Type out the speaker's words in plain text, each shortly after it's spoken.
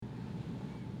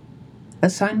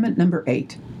Assignment number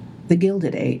 8, The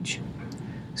Gilded Age.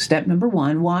 Step number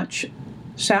 1, watch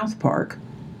South Park,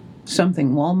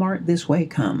 Something Walmart This Way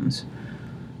Comes.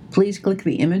 Please click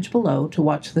the image below to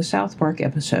watch the South Park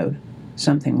episode,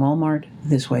 Something Walmart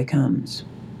This Way Comes.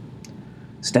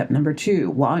 Step number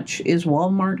 2, watch Is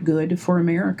Walmart Good for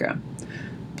America?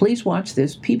 Please watch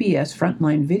this PBS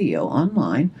Frontline video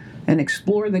online and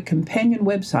explore the companion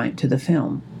website to the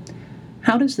film.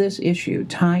 How does this issue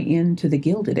tie into the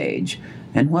Gilded Age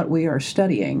and what we are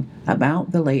studying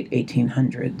about the late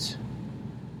 1800s?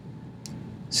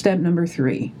 Step number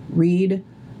 3, read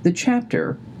the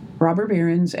chapter Robber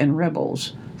Barons and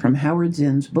Rebels from Howard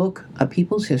Zinn's book, A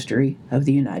People's History of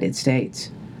the United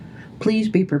States. Please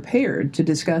be prepared to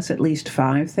discuss at least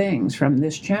 5 things from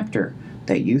this chapter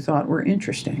that you thought were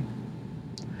interesting.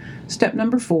 Step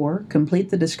number 4, complete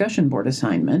the discussion board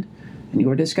assignment, and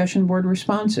your discussion board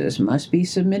responses must be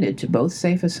submitted to both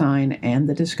SafeAssign and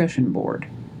the discussion board.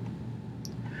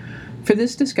 For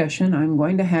this discussion, I'm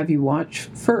going to have you watch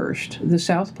first the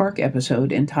South Park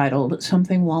episode entitled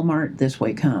Something Walmart This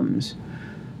Way Comes.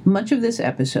 Much of this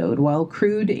episode, while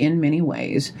crude in many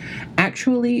ways,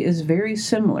 actually is very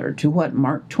similar to what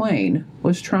Mark Twain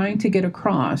was trying to get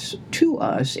across to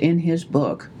us in his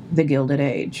book, The Gilded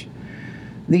Age.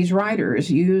 These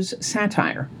writers use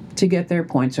satire to get their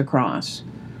points across.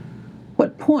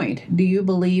 What point do you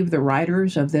believe the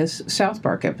writers of this South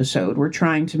Park episode were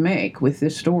trying to make with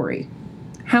this story?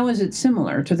 How is it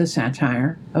similar to the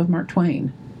satire of Mark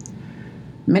Twain?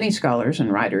 Many scholars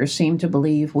and writers seem to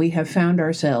believe we have found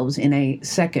ourselves in a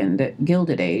second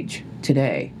Gilded Age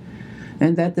today,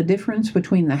 and that the difference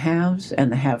between the haves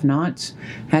and the have-nots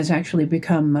has actually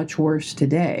become much worse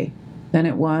today than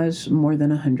it was more than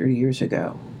 100 years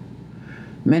ago.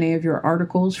 Many of your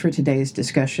articles for today's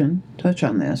discussion touch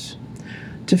on this.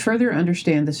 To further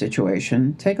understand the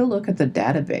situation, take a look at the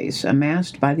database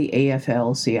amassed by the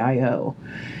AFL-CIO.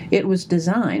 It was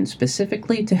designed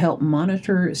specifically to help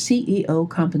monitor CEO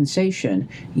compensation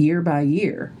year by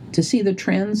year to see the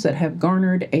trends that have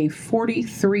garnered a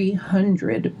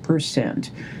 4,300%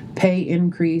 pay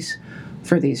increase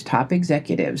for these top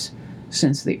executives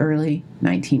since the early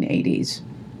 1980s.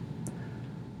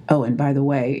 Oh, and by the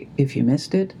way, if you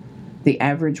missed it, the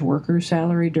average worker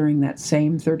salary during that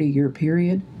same 30-year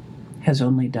period has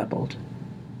only doubled.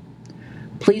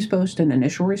 Please post an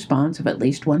initial response of at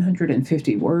least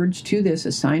 150 words to this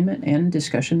assignment and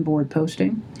discussion board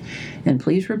posting, and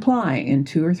please reply in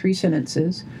 2 or 3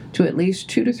 sentences to at least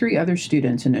 2 to 3 other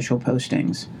students' initial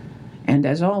postings. And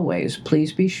as always,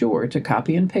 please be sure to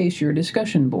copy and paste your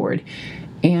discussion board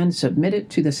and submit it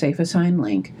to the SafeAssign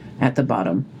link at the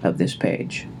bottom of this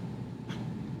page.